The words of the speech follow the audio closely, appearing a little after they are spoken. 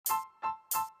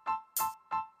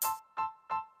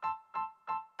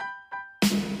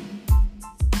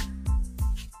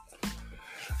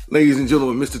Ladies and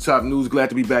gentlemen, Mr. Top News, glad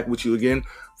to be back with you again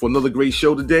for another great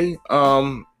show today.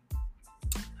 I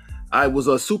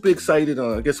was super excited.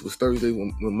 I guess it was Thursday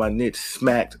when my Knicks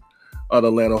smacked the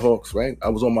Atlanta Hawks, right? I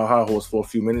was on my high horse for a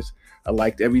few minutes. I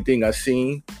liked everything I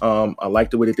seen. I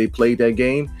liked the way that they played that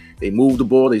game. They moved the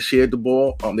ball. They shared the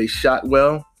ball. They shot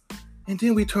well. And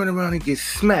then we turn around and get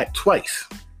smacked twice.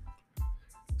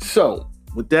 So,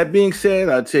 with that being said,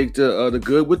 I take the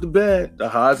good with the bad, the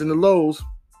highs and the lows.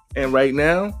 And right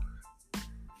now,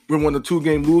 we're on a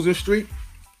 2-game losing streak,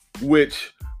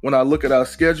 which when I look at our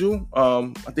schedule,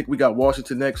 I think we got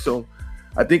Washington next. So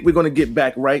I think we're going to get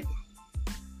back right.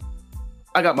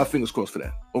 I got my fingers crossed for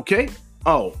that. Okay?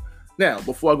 Oh, now,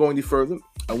 before I go any further,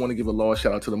 I want to give a large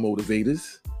shout out to the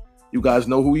motivators. You guys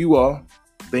know who you are.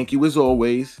 Thank you as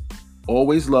always.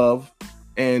 Always love.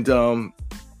 And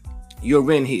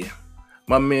you're in here.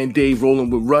 My man Dave rolling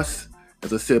with Russ,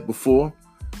 as I said before.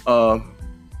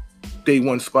 Day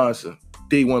one sponsor,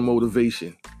 day one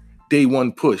motivation, day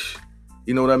one push.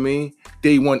 You know what I mean?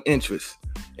 Day one interest.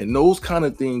 And those kind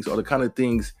of things are the kind of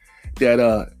things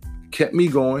that kept me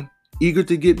going, eager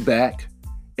to get back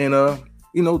and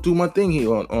do my thing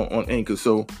here on Anchor.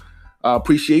 So I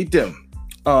appreciate them.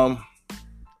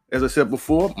 As I said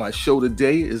before, my show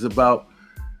today is about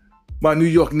my New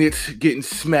York Knicks getting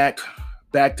smacked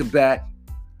back to back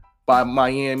by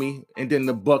Miami, and then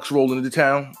the Bucks rolling into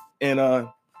town. And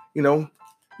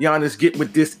Giannis get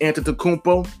with this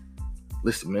Antetokounmpo.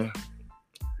 Listen, man,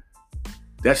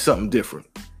 that's something different.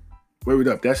 Word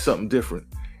up, that's something different.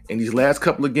 In these last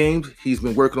couple of games, he's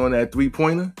been working on that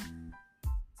 3-pointer.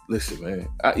 Listen, man,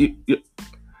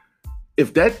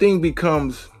 if that thing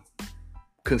becomes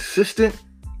consistent,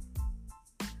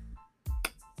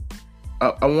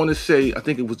 I want to say, I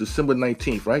think it was December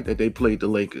 19th, right, that they played the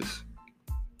Lakers.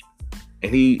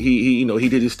 And he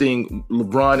did his thing.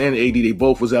 LeBron and AD, they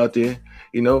both was out there.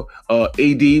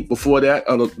 AD before that,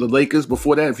 the Lakers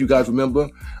before that, if you guys remember,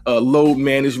 load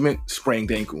management,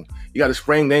 sprained ankle. You got a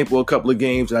sprained ankle a couple of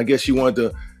games, and I guess you wanted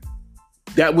to.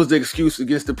 That was the excuse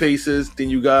against the Pacers. Then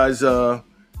you guys, I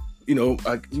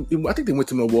think they went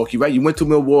to Milwaukee, right? You went to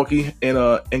Milwaukee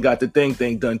and got the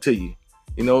thing done to you.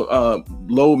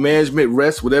 Load management,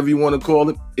 rest, whatever you want to call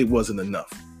it, it wasn't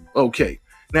enough. Okay,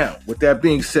 now with that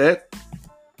being said,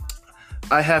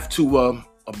 I have to a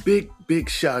big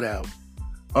shout out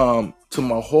to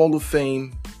my Hall of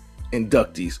Fame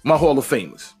inductees, my Hall of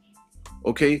Famers.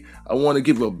 Okay, I want to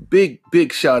give a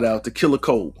big shout out to Killer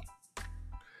Cole.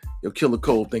 Yo, Killer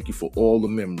Cole, thank you for all the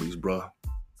memories, bro.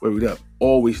 Word up,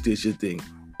 always did your thing,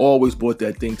 always brought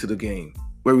that thing to the game.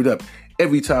 Word up,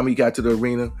 every time he got to the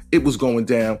arena, it was going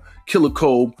down. Killer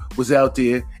Cole was out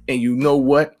there, and you know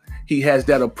what? He has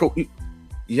that approach.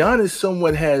 Giannis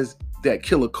somewhat has that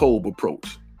Killer Cole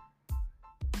approach.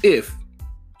 If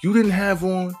you didn't have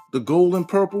on the gold and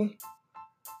purple,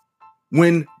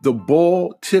 when the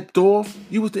ball tipped off,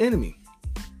 you was the enemy.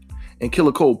 And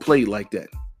Killer Cole played like that.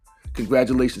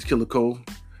 Congratulations, Killer Cole.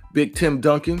 Big Tim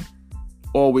Duncan,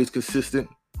 always consistent.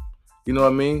 You know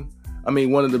what I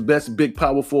mean? One of the best big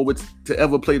power forwards to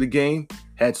ever play the game.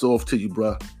 Hats off to you,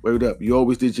 bro. Word up. You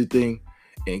always did your thing.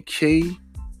 And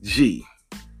KG,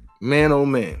 man, oh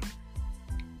man.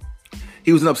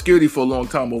 He was in obscurity for a long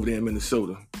time over there in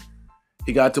Minnesota.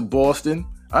 He got to Boston.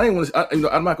 I'm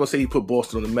not gonna say he put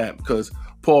Boston on the map because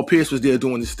Paul Pierce was there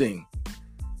doing this thing.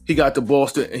 He got to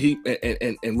Boston,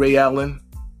 and and Ray Allen,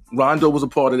 Rondo was a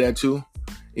part of that too.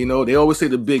 They always say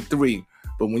the big three,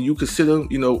 but when you consider,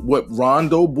 what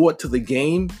Rondo brought to the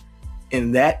game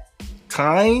in that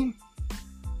time,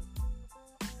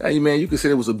 hey man, you can say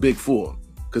it was a big four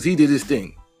because he did his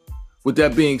thing. With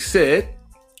that being said,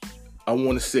 I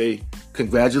want to say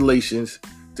congratulations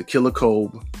to Killer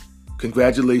Cole.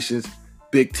 Congratulations,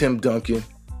 Big Tim Duncan.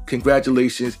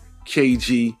 Congratulations,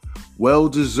 KG.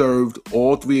 Well-deserved,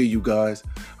 all three of you guys.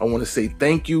 I want to say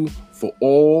thank you for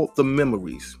all the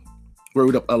memories.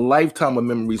 Word up, a lifetime of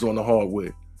memories on the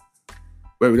hardwood.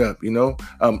 Word up,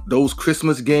 those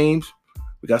Christmas games.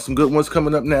 We got some good ones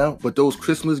coming up now, but those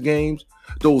Christmas games,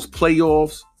 those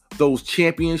playoffs, those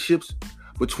championships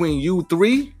between you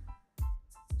three,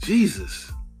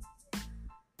 Jesus.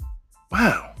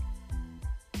 Wow.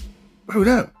 Word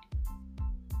up.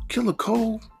 Killer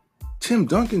Cole, Tim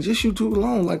Duncan, just you two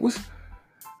alone. Like,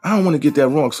 I don't want to get that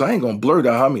wrong, so I ain't going to blurt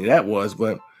out how many that was.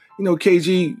 But,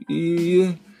 KG,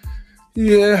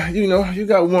 yeah, you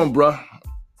got one, bruh.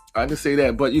 I can say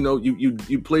that. But,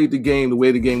 you played the game the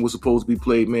way the game was supposed to be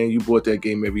played, man. You brought that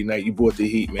game every night. You brought the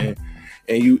heat, man.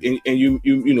 And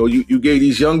you gave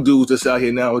these young dudes that's out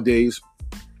here nowadays,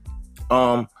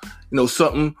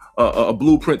 something, a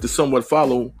blueprint to somewhat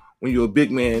follow when you're a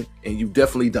big man, and you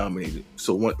definitely dominated.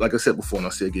 So, like I said before, and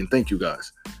I'll say again, thank you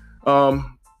guys.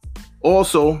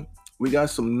 Also, we got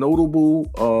some notable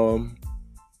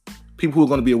people who are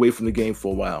going to be away from the game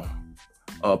for a while.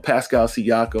 Pascal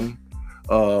Siakam,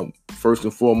 first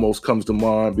and foremost, comes to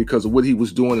mind because of what he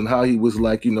was doing and how he was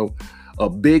like, a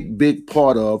big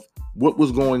part of what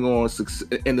was going on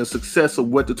and the success of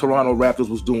what the Toronto Raptors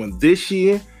was doing this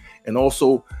year, and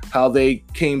also how they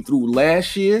came through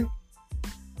last year,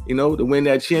 to win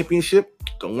that championship.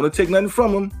 Don't want to take nothing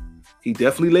from him. He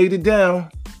definitely laid it down.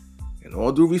 In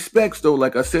all due respects, though,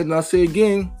 like I said, and I'll say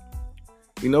again,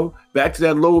 back to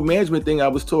that load management thing I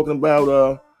was talking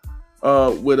about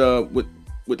with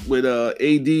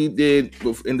AD did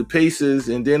in the Pacers,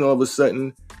 and then all of a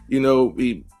sudden,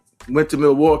 he went to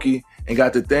Milwaukee and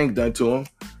got the thing done to him.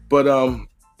 But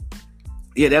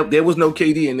there was no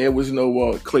KD and there was no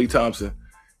Klay Thompson,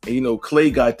 and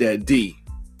Klay got that D.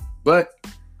 But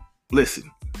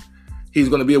listen, he's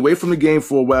going to be away from the game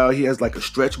for a while. He has like a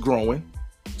stretch growing,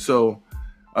 so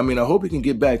I hope he can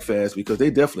get back fast because they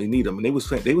definitely need him, and they was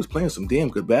playing some damn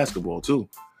good basketball too.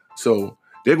 So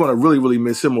they're going to really, really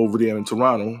miss him over there in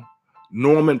Toronto.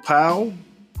 Norman Powell,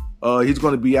 he's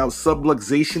going to be out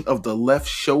subluxation of the left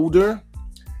shoulder.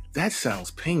 That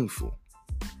sounds painful.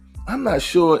 I'm not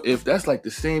sure if that's like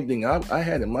the same thing I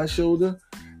had in my shoulder.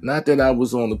 Not that I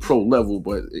was on the pro level,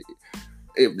 but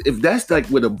if that's like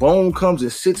where the bone comes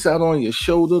and sits out on your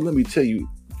shoulder, let me tell you,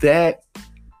 that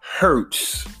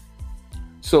hurts.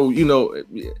 So, that's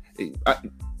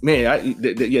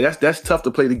tough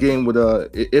to play the game with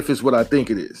if it's what I think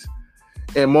it is.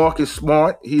 And Marcus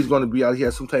Smart, he's going to be out. He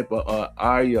has some type of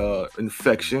eye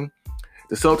infection.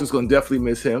 The Celtics going to definitely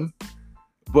miss him.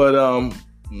 But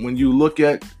when you look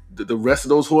at the rest of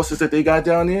those horses that they got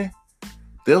down there,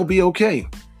 they'll be okay.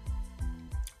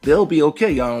 They'll be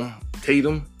okay.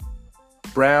 Tatum,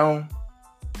 Brown,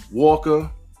 Walker,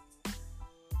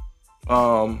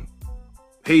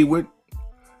 Hayward.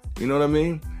 You know what I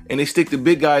mean? And they stick the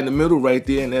big guy in the middle right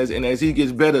there. And as he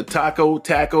gets better, Taco,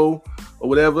 or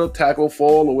whatever, Taco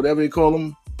Fall, or whatever they call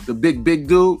him, the big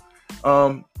dude.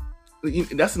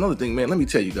 That's another thing, man. Let me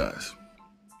tell you guys.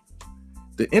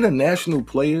 The international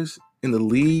players in the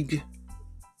league,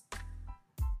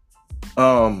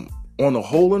 on the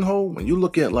whole and whole, when you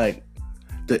look at like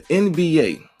the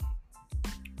NBA,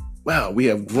 wow, we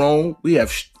have grown.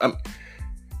 It's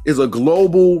a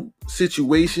global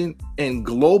situation, and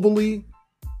globally,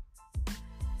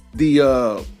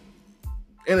 the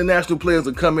international players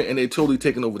are coming and they're totally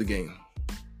taking over the game.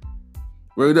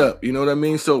 Word up, you know what I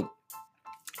mean? So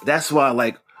that's why,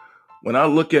 like, when I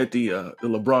look at the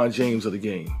LeBron James of the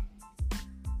game,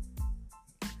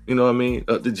 you know what I mean?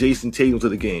 The Jason Tatums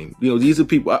of the game. These are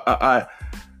people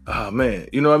man,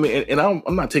 you know what I mean? And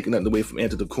I'm not taking nothing away from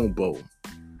Antetokounmpo,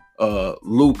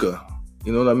 Luka,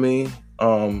 you know what I mean?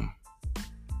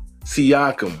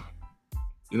 Siakam,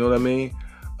 you know what I mean?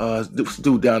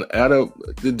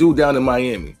 The dude down in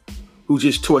Miami who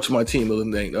just torched my team the other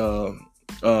night.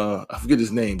 I forget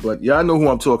his name, but y'all know who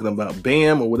I'm talking about.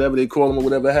 Bam, or whatever they call him, or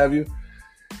whatever have you.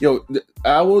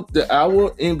 Our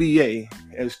NBA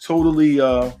has totally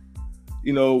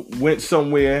went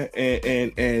somewhere,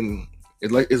 and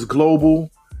it's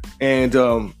global, and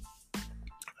I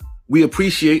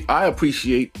appreciate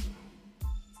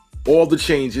all the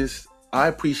changes. I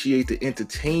appreciate the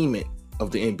entertainment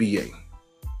of the NBA.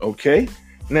 Okay?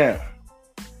 Now,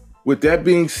 with that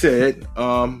being said,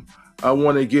 I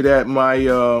want to get at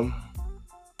my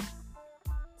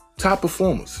top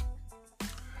performers.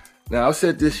 Now, I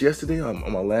said this yesterday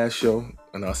on my last show,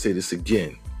 and I'll say this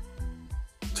again.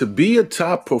 To be a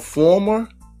top performer,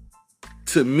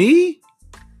 to me,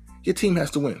 your team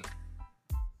has to win.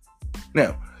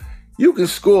 Now, you can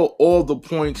score all the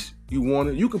points you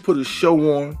want. You can put a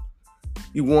show on.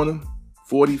 You want them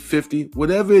 40, 50,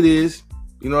 whatever it is.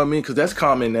 You know what I mean? Because that's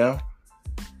common now.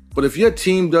 But if your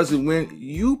team doesn't win,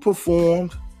 you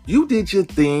performed. You did your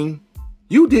thing.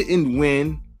 You didn't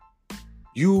win.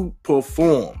 You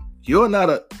performed. You're not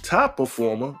a top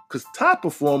performer, because top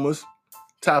performers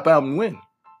top out and win.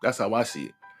 That's how I see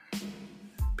it.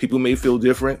 People may feel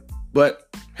different, but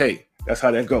hey, that's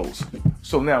how that goes.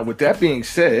 So now, with that being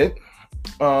said,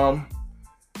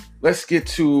 let's get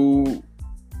to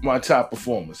my top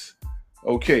performers.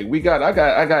 Okay, I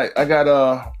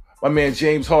got my man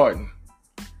James Harden,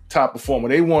 top performer.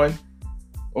 They won.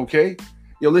 Okay,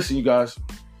 listen, you guys.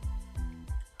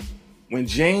 When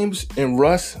James and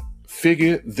Russ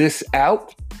figure this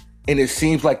out, and it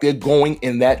seems like they're going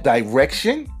in that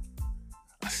direction,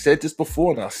 I said this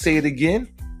before and I'll say it again.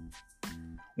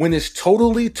 When it's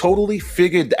totally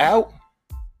figured out,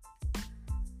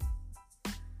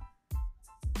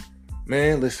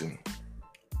 Man, listen.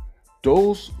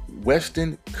 Those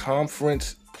Western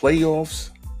Conference playoffs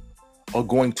are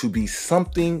going to be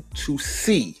something to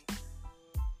see.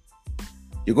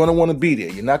 You're going to want to be there.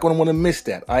 You're not going to want to miss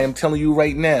that. I am telling you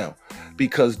right now,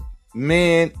 because,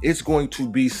 man, it's going to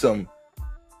be some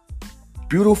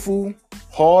beautiful,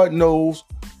 hard-nosed,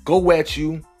 go at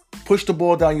you, push the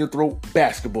ball down your throat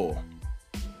basketball.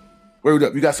 Word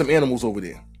up. You got some animals over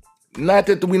there. Not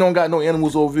that we don't got no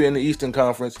animals over here in the Eastern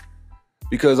Conference,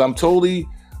 because I'm totally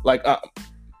like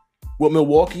what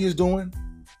Milwaukee is doing,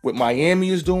 what Miami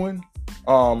is doing,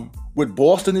 what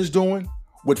Boston is doing,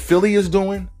 what Philly is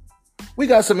doing. We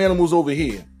got some animals over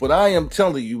here, but I am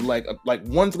telling you, like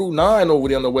 1 through 9 over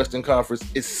there in the Western Conference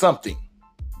is something.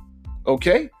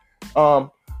 Okay?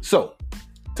 So,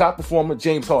 top performer,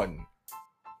 James Harden.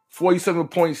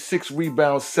 47.6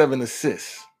 rebounds, 7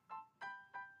 assists.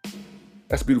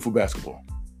 That's beautiful basketball.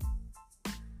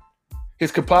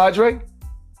 His compadre,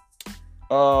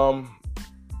 my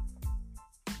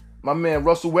man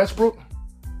Russell Westbrook,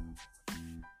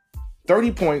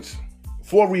 30 points,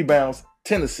 4 rebounds,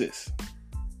 10 assists.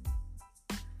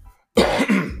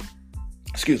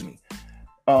 Excuse me.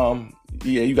 Yeah,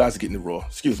 you guys are getting it raw.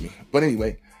 Excuse me. But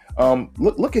anyway,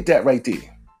 look at that right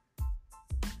there.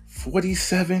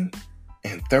 47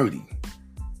 and 30.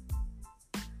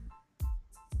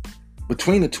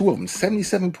 Between the two of them,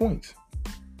 77 points.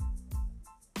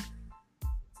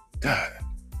 God,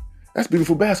 that's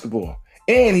beautiful basketball.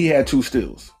 And he had 2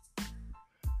 steals.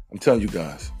 I'm telling you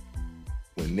guys,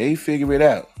 when they figure it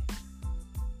out,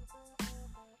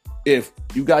 if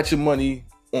you got your money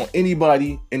on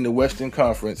anybody in the Western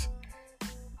Conference,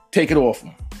 take it off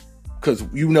them. Because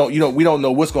we don't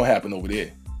know what's going to happen over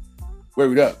there.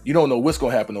 Word up. You don't know what's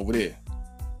going to happen over there.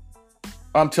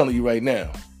 I'm telling you right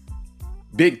now.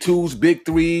 Big 2s, big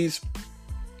 3s.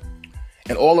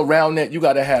 And all around that, you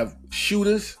got to have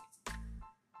shooters.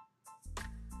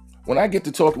 When I get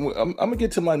to talking, I'm going to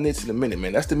get to my Knicks in a minute,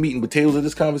 man. That's the meat and potatoes of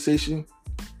this conversation.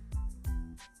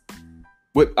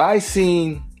 What I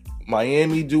seen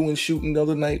Miami doing shooting the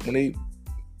other night when they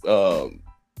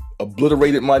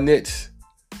obliterated my Knicks,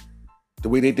 the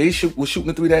way they was shooting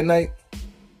the 3 that night,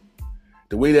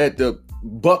 the way that the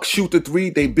Bucks shoot the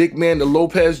 3, they big man, the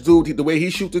Lopez dude, the way he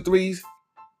shoot the 3s.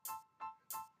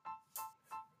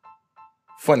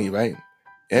 Funny, right?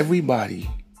 Everybody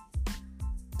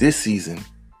this season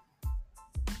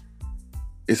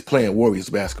is playing Warriors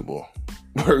basketball.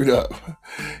 Word up.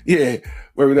 Yeah,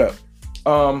 word up.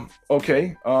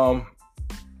 Okay.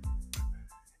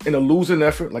 In a losing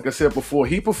effort, like I said before,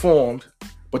 he performed,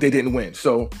 but they didn't win.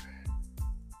 So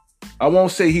I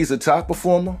won't say he's a top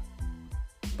performer,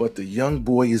 but the young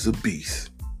boy is a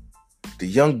beast. The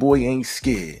young boy ain't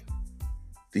scared.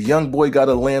 The young boy got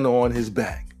a lantern on his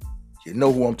back. You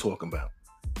know who I'm talking about.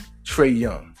 Trae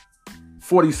Young.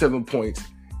 47 points,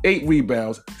 8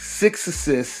 rebounds, 6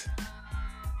 assists,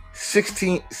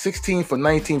 16 for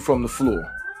 19 from the floor.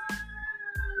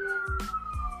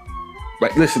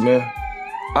 Right, listen, man.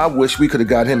 I wish we could have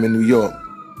got him in New York.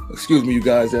 Excuse me, you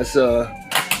guys. That's I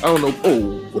don't know.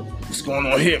 Oh, what's going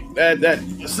on here?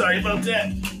 Sorry about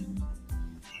that.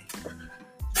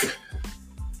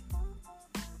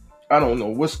 I don't know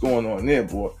what's going on there,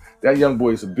 boy. That young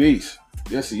boy is a beast.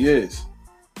 Yes, he is.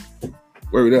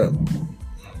 Word up.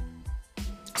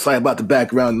 Sorry about the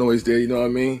background noise there, you know what I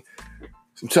mean?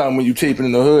 Sometimes when you taping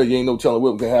in the hood, you ain't no telling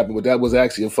what can happen, but that was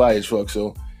actually a fire truck,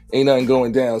 so ain't nothing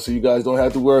going down, so you guys don't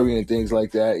have to worry and things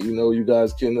like that. You know, you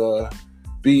guys can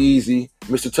be easy.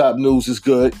 Mr. Top News is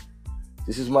good.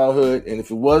 This is my hood, and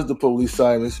if it was the police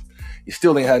sirens, you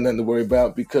still ain't had nothing to worry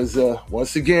about because,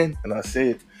 once again, and I say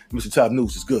it, Mr. Top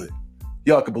News is good.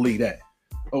 Y'all can believe that.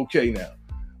 Okay, now.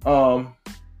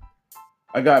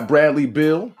 I got Bradley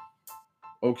Beal.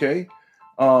 Okay.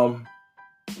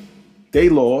 They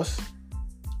lost.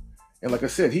 And like I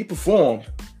said, he performed.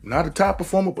 Not a top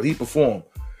performer, but he performed.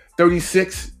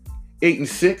 36, 8 and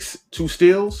 6, 2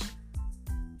 steals.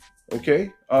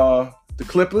 Okay. The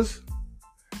Clippers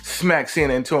smacked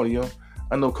San Antonio.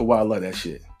 I know Kawhi love that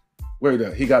shit. Word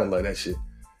up. He gotta love that shit.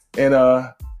 And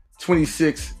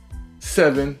 26,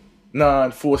 7,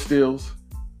 9, 4 steals.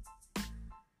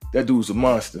 That dude's a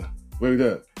monster. Word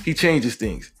up. He changes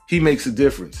things. He makes a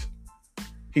difference.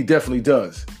 He definitely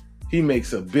does. He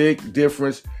makes a big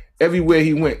difference. Everywhere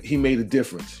he went, he made a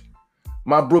difference.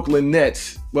 My Brooklyn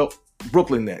Nets,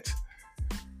 Brooklyn Nets.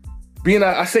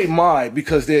 I say my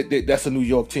because that's a New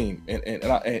York team, and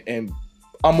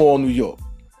I'm all New York.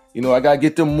 You know, I gotta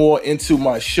get them more into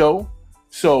my show.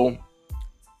 So,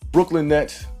 Brooklyn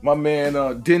Nets, my man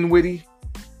Dinwiddie,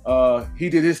 he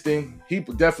did his thing. He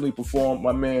definitely performed.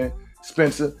 My man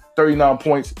Spencer, 39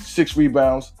 points, 6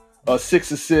 rebounds,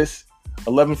 6 assists,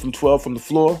 11 from 12 from the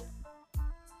floor.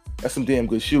 That's some damn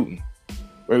good shooting.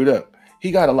 Word up. He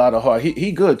got a lot of heart.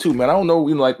 He good too, man. I don't know,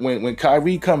 like when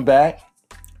Kyrie come back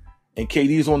and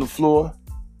KD's on the floor,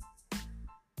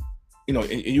 and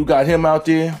you got him out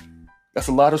there, that's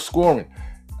a lot of scoring.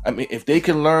 I mean, if they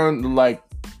can learn like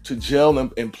to gel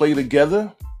and play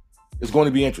together, it's going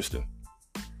to be interesting.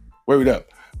 Word up.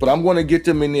 But I'm going to get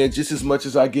them in there just as much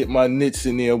as I get my Knicks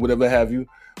in there, whatever have you.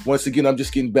 Once again, I'm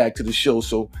just getting back to the show.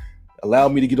 So allow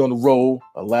me to get on the roll.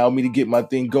 Allow me to get my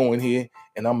thing going here.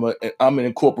 And I'm gonna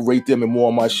incorporate them in more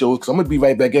of my shows because I'm going to be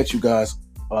right back at you guys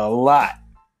a lot.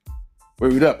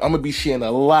 Word up. I'm going to be sharing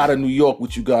a lot of New York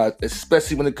with you guys,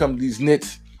 especially when it comes to these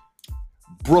Knicks,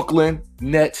 Brooklyn,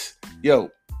 Nets. Yo,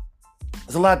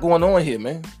 there's a lot going on here,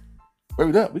 man.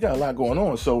 Word up. We got a lot going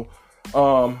on. So,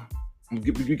 I'm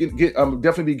definitely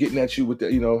be getting at you with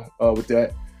that, with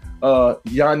that.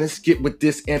 Giannis, get with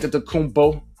this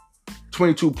Antetokounmpo.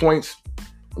 22 points,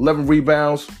 11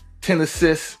 rebounds, 10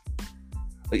 assists,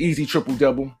 an easy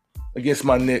triple-double against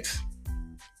my Knicks.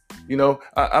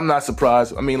 I'm not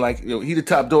surprised. I mean, he the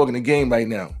top dog in the game right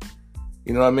now.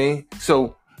 You know what I mean?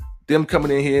 So, them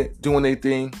coming in here, doing their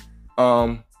thing,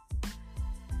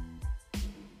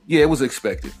 it was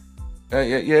expected.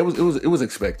 It was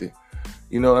expected.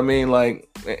 You know what I mean?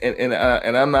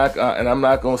 And I'm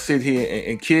not gonna sit here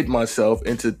and kid myself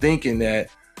into thinking that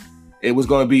it was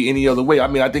gonna be any other way. I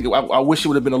mean, I wish it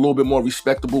would have been a little bit more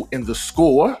respectable in the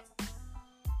score.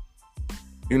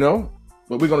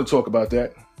 But we're gonna talk about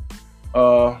that.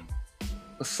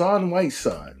 Hassan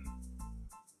Whiteside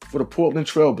for the Portland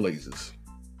Trail Blazers.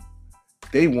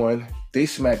 They won. They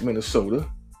smacked Minnesota,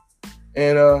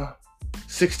 and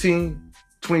 16,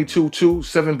 22, 2,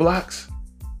 7 blocks.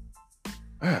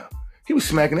 Wow, he was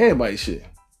smacking everybody's shit.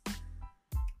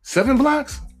 7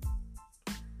 blocks?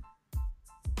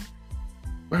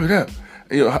 Word up.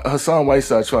 Hassan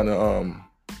Whiteside trying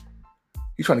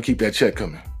to keep that check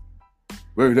coming.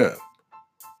 Word up.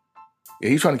 Yeah,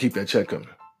 he's trying to keep that check coming.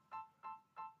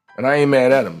 And I ain't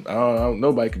mad at him.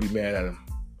 Nobody can be mad at him.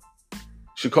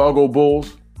 Chicago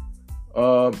Bulls,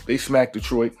 they smacked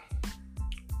Detroit.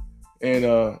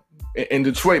 And in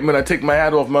Detroit, man, I take my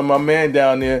hat off. My man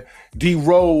down there, D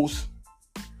Rose.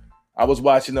 I was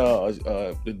watching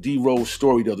the D Rose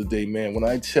story the other day, man. When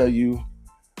I tell you,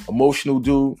 emotional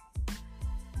dude,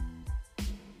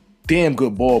 damn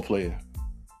good ball player.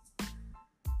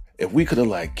 If we could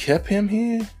have kept him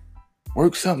here,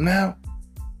 worked something out,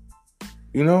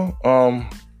 I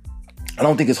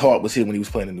don't think his heart was here when he was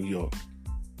playing in New York.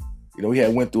 He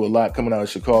had went through a lot coming out of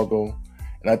Chicago.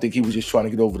 And I think he was just trying to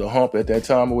get over the hump at that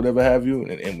time or whatever have you.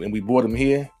 And we brought him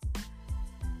here.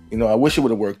 I wish it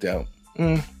would have worked out.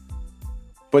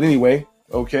 But anyway,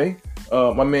 okay.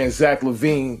 My man Zach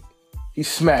LaVine, he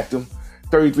smacked him.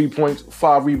 33 points,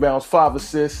 5 rebounds, 5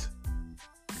 assists,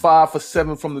 5 for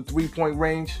 7 from the 3-point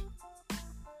range.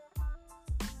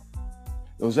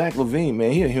 Zach LaVine,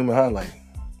 man, he a human highlight.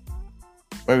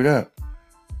 Word up.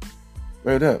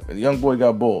 Word up. The young boy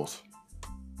got balls.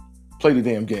 Play the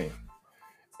damn game.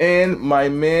 And my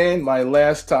man, my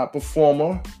last top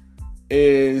performer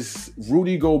is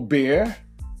Rudy Gobert.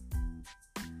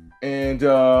 And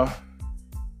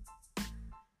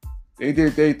they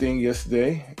did their thing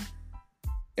yesterday.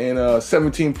 And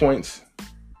 17 points.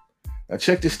 Now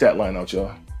check this stat line out,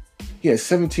 y'all. He had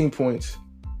 17 points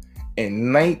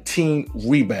and 19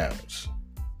 rebounds.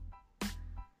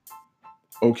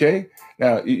 Okay?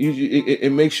 Now,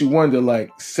 it makes you wonder,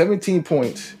 17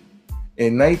 points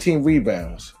and 19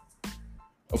 rebounds.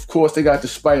 Of course, they got the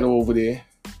Spider over there,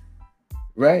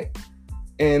 right?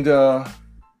 And the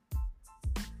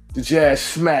Jazz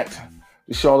smacked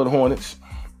the Charlotte Hornets.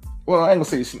 Well, I ain't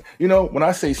gonna say, when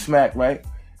I say smack, right?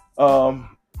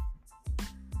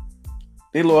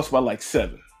 They lost by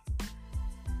 7.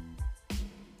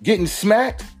 Getting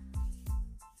smacked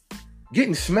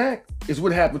is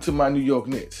what happened to my New York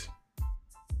Knicks.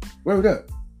 Word up.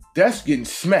 That's getting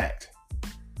smacked.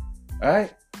 All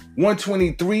right?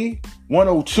 123,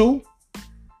 102.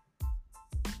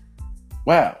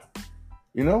 Wow.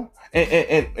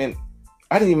 And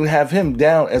I didn't even have him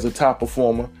down as a top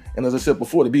performer. And as I said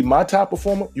before, to be my top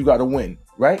performer, you got to win,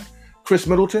 right? Chris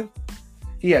Middleton,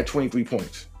 he had 23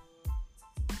 points.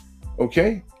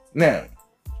 Okay? Now,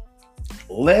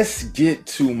 let's get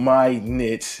to my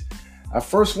Knicks. I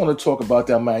first want to talk about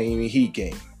that Miami Heat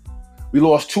game. We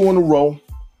lost 2 in a row.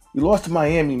 We lost to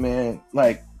Miami, man,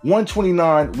 129,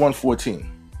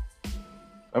 114.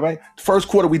 All right? First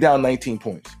quarter, we down 19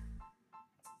 points.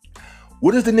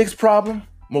 What is the Knicks' problem?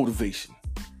 Motivation.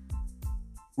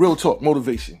 Real talk,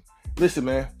 motivation. Listen,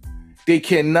 man, They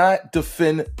cannot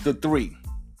defend the three.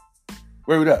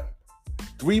 Word up.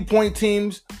 3-point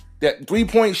teams, that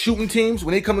 3-point shooting teams,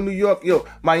 when they come to New York,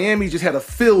 Miami just had a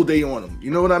field day on them. You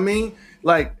know what I mean?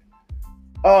 Like,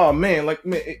 oh man, like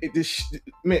man,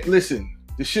 listen,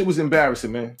 this shit was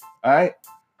embarrassing, man. All right,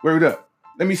 word up.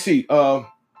 Let me see. My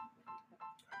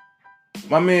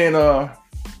man,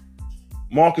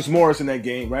 Marcus Morris in that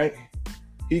game, right?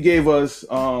 He gave us,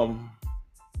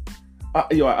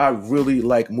 I really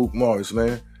like Mook Morris,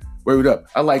 man. Word up.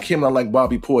 I like him. I like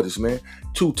Bobby Portis, man.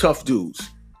 Two tough dudes.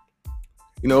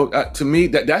 You know, to me,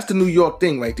 that's the New York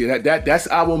thing right there. That's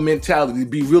our mentality, to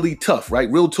be really tough, right?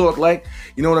 Real talk, like,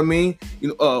 you know what I mean?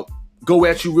 You know, go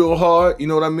at you real hard, you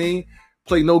know what I mean?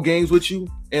 Play no games with you.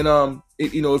 And,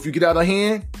 if you get out of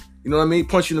hand, you know what I mean?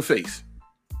 Punch you in the face.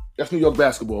 That's New York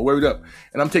basketball. Word up.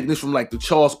 And I'm taking this from like the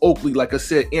Charles Oakley, like I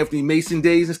said, Anthony Mason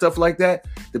days and stuff like that.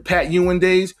 The Pat Ewing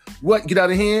days. What? Get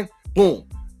out of hand? Boom.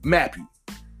 Map you.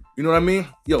 You know what I mean?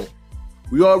 Yo,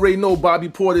 we already know Bobby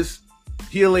Portis.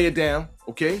 He'll lay it down.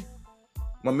 Okay?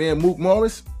 My man Mook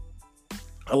Morris,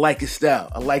 I like his style.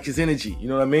 I like his energy. You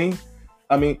know what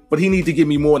I mean? But he needs to give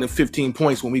me more than 15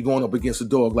 points when we going up against a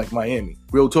dog like Miami.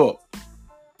 Real talk.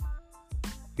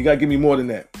 He got to give me more than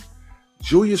that.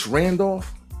 Julius Randle,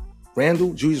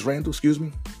 excuse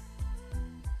me.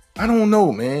 I don't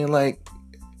know, man. Like,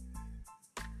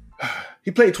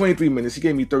 he played 23 minutes. He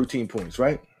gave me 13 points,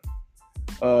 right?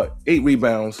 8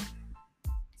 rebounds.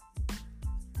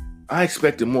 I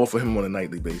expected more for him on a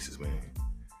nightly basis, man.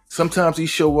 Sometimes he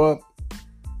show up.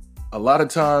 A lot of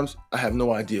times, I have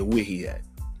no idea where he at.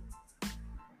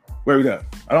 Word up.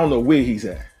 I don't know where he's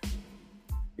at.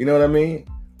 You know what I mean?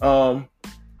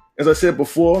 As I said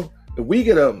before, if we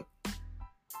get a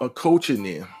coach in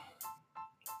there,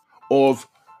 or if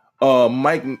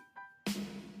Mike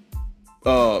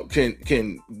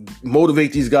can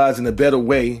motivate these guys in a better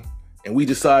way, and we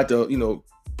decide to,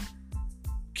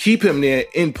 keep him there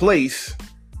in place,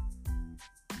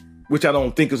 which I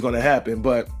don't think is going to happen,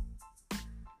 but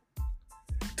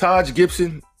Taj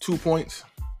Gibson, 2 points.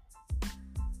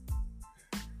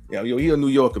 Yeah, he a New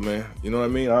Yorker, man. You know what I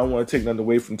mean? I don't want to take nothing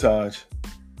away from Taj.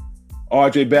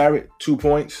 RJ Barrett, 2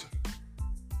 points.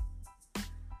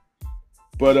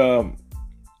 But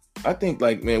I think,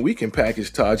 like, man, we can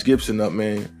package Taj Gibson up,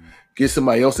 man. Get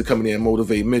somebody else to come in there and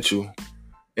motivate Mitchell.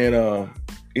 And,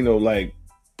 like,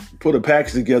 put a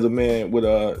package together, man, with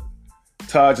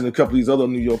Taj and a couple of these other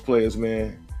New York players,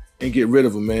 man, and get rid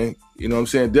of them, man. You know what I'm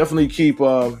saying? Definitely keep,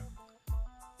 I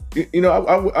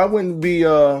wouldn't be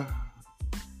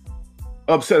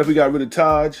upset if we got rid of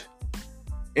Taj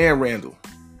and Randall.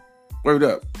 Word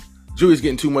up. Julius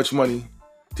getting too much money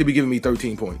to be giving me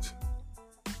 13 points.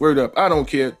 Word up. I don't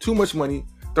care. Too much money.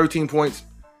 13 points.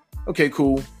 Okay,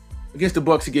 cool. Against the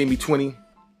Bucks, he gave me 20.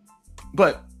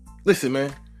 But listen,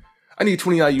 man, I need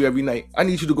 20 out of you every night. I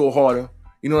need you to go harder.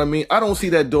 You know what I mean? I don't see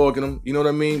that dog in him. You know what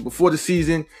I mean? Before the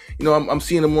season, I'm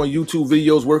seeing him on YouTube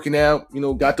videos working out,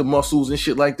 got the muscles and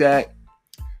shit like that.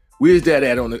 Where's that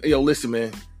at on it? Yo, listen,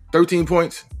 man. 13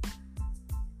 points.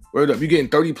 Word up. You getting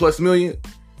 30 plus million?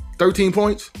 13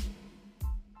 points?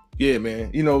 Yeah, man.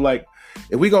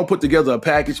 If we going to put together a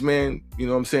package, man, you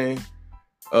know what I'm saying?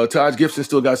 Taj Gibson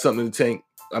still got something in the tank.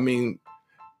 I mean,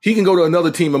 he can go to another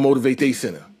team and motivate their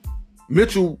center.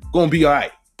 Mitchell going to be all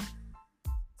right.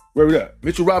 Word up.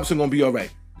 Mitchell Robinson going to be all right.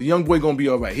 The young boy going to be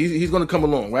all right. He's going to come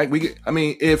along, right?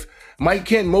 If Mike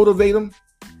can't motivate him,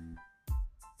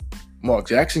 Mark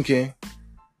Jackson can.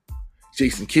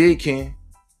 Jason Kidd can.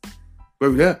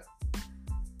 Word up.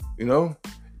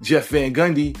 Jeff Van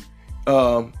Gundy,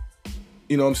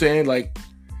 you know what I'm saying? Like,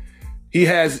 he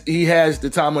has the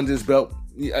time under his belt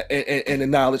and the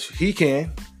knowledge. He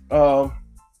can.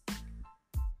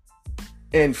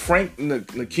 And Frank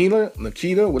Nikita,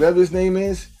 whatever his name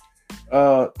is,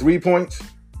 3 points.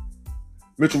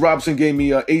 Mitchell Robinson gave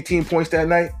me 18 points that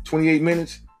night, 28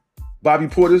 minutes. Bobby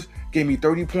Portis gave me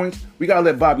 30 points. We got to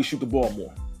let Bobby shoot the ball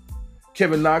more.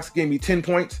 Kevin Knox gave me 10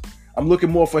 points. I'm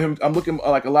looking more for him. I'm looking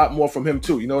like a lot more from him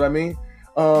too. You know what I mean?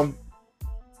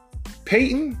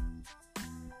 Peyton,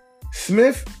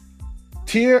 Smith,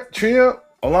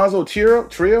 Alonzo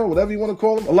Trier, whatever you want to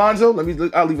call him. Alonzo,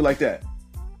 I'll leave it like that.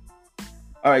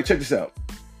 All right, check this out.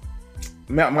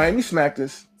 Miami smacked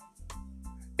us.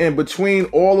 And between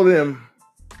all of them,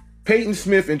 Peyton,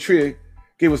 Smith, and Trier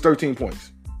gave us 13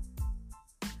 points.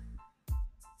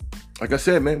 Like I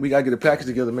said, man, we got to get a package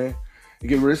together, man, and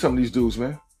get rid of some of these dudes,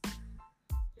 man.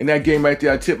 In that game right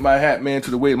there, I tipped my hat, man, to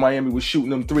the way Miami was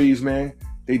shooting them threes, man.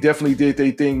 They definitely did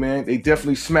their thing, man. They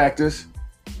definitely smacked us.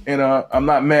 And I'm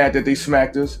not mad that they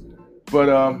smacked us. But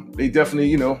they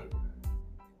definitely,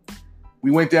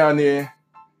 we went down there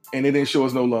and they didn't show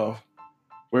us no love.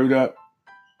 Word up.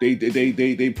 They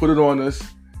put it on us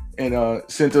and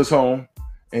sent us home.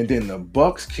 And then the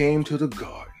Bucks came to the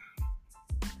Garden.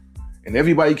 And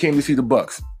everybody came to see the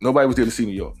Bucks. Nobody was there to see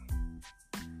New York.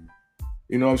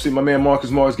 You know what I'm saying? My man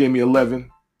Marcus Morris gave me 11.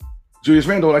 Julius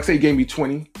Randle, like I say, gave me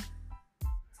 20.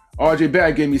 R.J.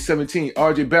 Barrett gave me 17.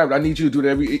 R.J. Barrett, I need you to do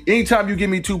that anytime you give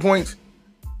me 2 points.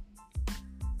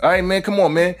 All right, man, come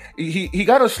on, man. He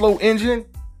got a slow engine,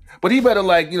 but he better,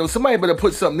 like, somebody better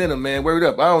put something in him, man. Word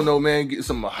up. I don't know, man. Get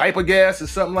some hyper gas or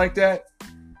something like that.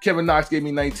 Kevin Knox gave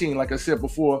me 19, like I said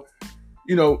before.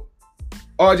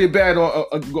 R.J. Barrett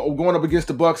going up against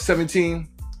the Bucks, 17.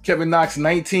 Kevin Knox,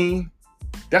 19.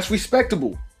 That's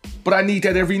respectable. But I need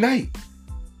that every night.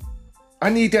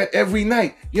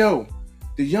 Yo,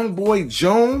 the young boy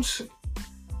Jones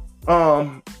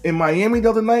in Miami the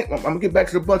other night, I'm going to get back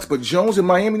to the Bucks, but Jones in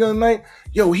Miami the other night,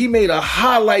 yo, he made a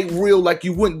highlight reel like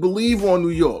you wouldn't believe on New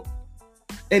York.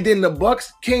 And then the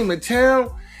Bucks came to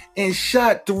town and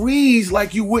shot threes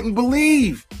like you wouldn't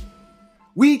believe.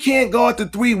 We can't guard the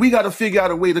three. We got to figure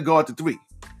out a way to guard the three,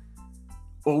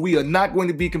 or we are not going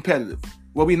to be competitive.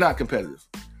 Well, we're not competitive.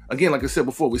 Again, like I said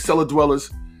before, we're cellar dwellers,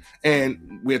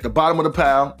 and we're at the bottom of the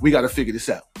pile. We got to figure this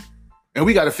out, and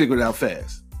we got to figure it out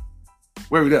fast.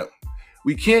 Word up.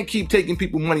 We can't keep taking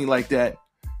people money like that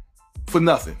for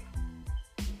nothing.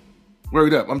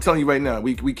 Word up. I'm telling you right now,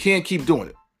 we can't keep doing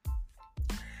it.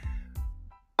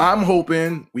 I'm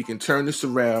hoping we can turn this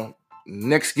around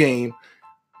next game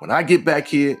when I get back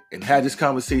here and have this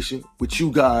conversation with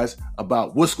you guys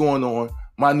about what's going on,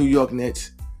 my New York Nets,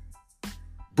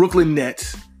 Brooklyn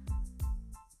Nets.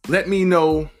 Let me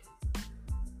know.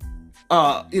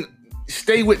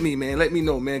 Stay with me, man. Let me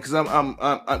know, man, because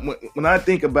when I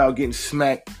think about getting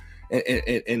smacked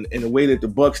and the way that the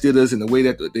Bucks did us and the way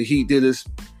that the Heat did us,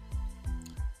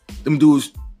 them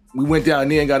dudes, we went down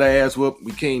there and got our ass whooped.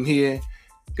 We came here,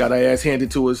 got our ass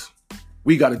handed to us.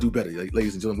 We got to do better,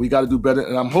 ladies and gentlemen. We got to do better,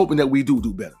 and I'm hoping that we do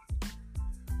better.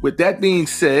 With that being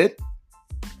said,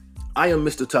 I am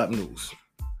Mr. Top News.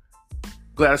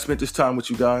 Glad I spent this time with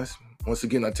you guys. Once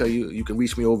again, I tell you, you can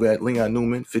reach me over at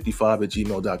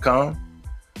leonnewman55@gmail.com.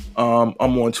 I'm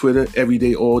on Twitter every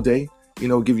day, all day,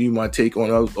 giving you my take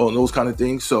on those kind of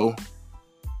things. So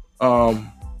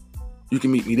you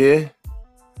can meet me there.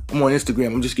 I'm on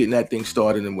Instagram. I'm just getting that thing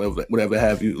started and whatever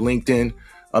have you. LinkedIn,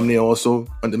 I'm there also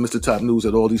under Mr. Top News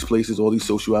at all these places, all these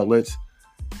social outlets.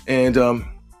 And I'm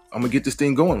going to get this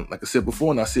thing going. Like I said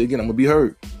before, and I'll say again, I'm going to be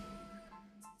heard.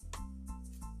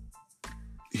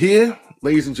 Here,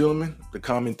 ladies and gentlemen, the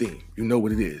common theme. You know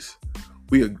what it is.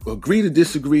 We agree to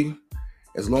disagree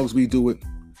as long as we do it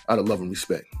out of love and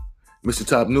respect. Mr.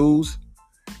 Top News,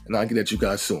 and I'll get at you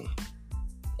guys soon.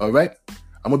 All right?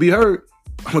 I'm going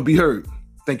to be heard.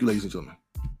 Thank you, ladies and gentlemen.